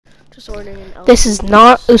Just ordering an LG. This is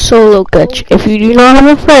not a solo glitch. If you do not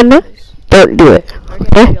have a friend, don't do it.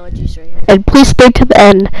 Okay? And please stay to the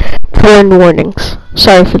end to learn the warnings.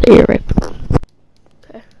 Sorry for the ear rape.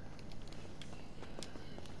 Okay.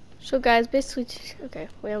 So guys, basically, okay,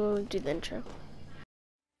 wait, I'm gonna do the intro.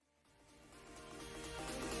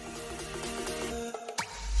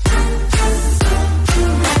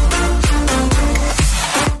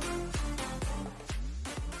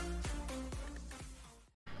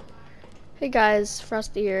 Hey guys,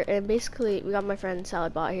 Frosty here, and basically we got my friend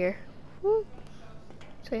SallyBot here. Woo.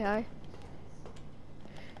 Say hi.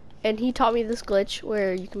 And he taught me this glitch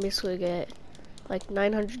where you can basically get like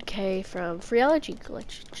 900k from free LG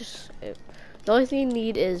glitch. The only thing you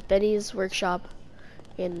need is Benny's workshop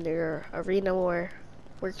in their arena or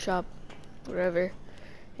workshop, whatever,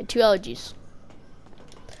 and 2 LGs.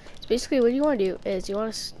 So basically what you want to do is you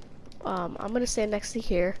want to, I'm going to stand next to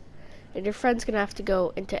here. And your friend's gonna have to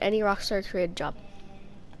go into any Rockstar created job.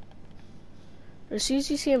 As soon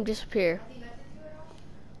as you see him disappear,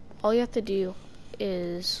 all you have to do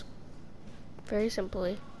is, very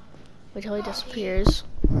simply, wait till he disappears.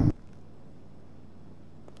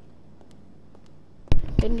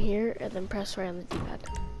 Get in here and then press right on the D-pad.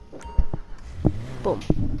 Boom.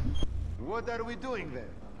 What are we doing there?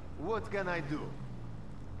 What can I do?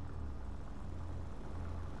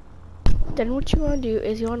 Then what you want to do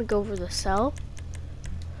is you want to go over the cell,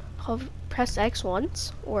 press X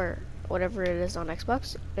once, or whatever it is on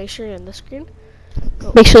Xbox. Make sure you're in the screen.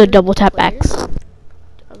 Make sure to double tap X.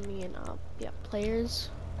 Yeah, players.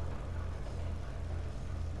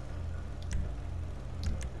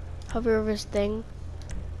 Hover over this thing,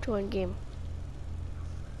 join game.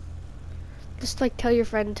 Just like tell your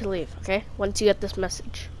friend to leave, okay? Once you get this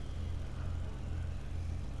message.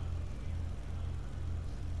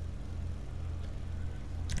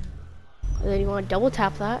 And then you want to double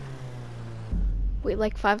tap that. Wait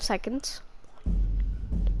like 5 seconds.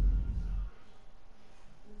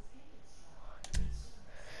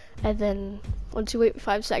 And then once you wait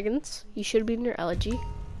 5 seconds, you should be in your LG.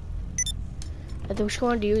 And then what you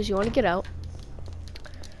want to do is you want to get out.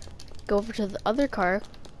 Go over to the other car.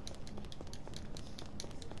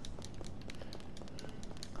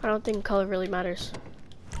 I don't think color really matters.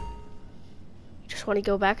 Just want to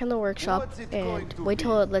go back in the workshop and wait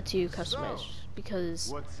till it lets you customize,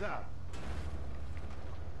 because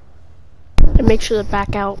and make sure to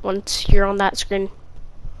back out once you're on that screen,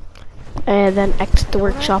 and then exit the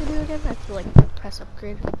workshop. I have to like press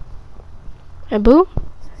upgrade, and boom,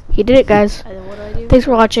 he did it, guys. And then what do I do? Thanks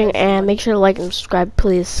for watching, and make sure to like and subscribe,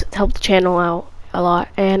 please. Help the channel out a lot,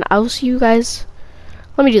 and I will see you guys.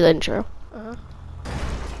 Let me do the intro.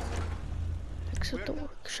 Exit the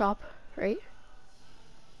workshop, right?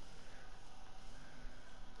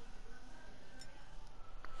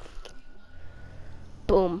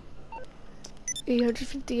 Boom.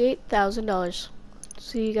 $858,000.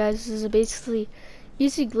 So you guys, this is a basically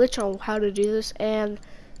easy glitch on how to do this, and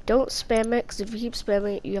don't spam it, because if you keep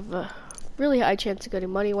spamming it, you have a really high chance of getting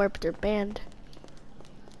money wiped or banned.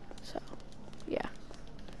 So, yeah.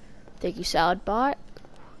 Thank you, SallyBot,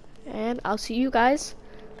 and I'll see you guys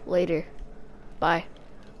later. Bye.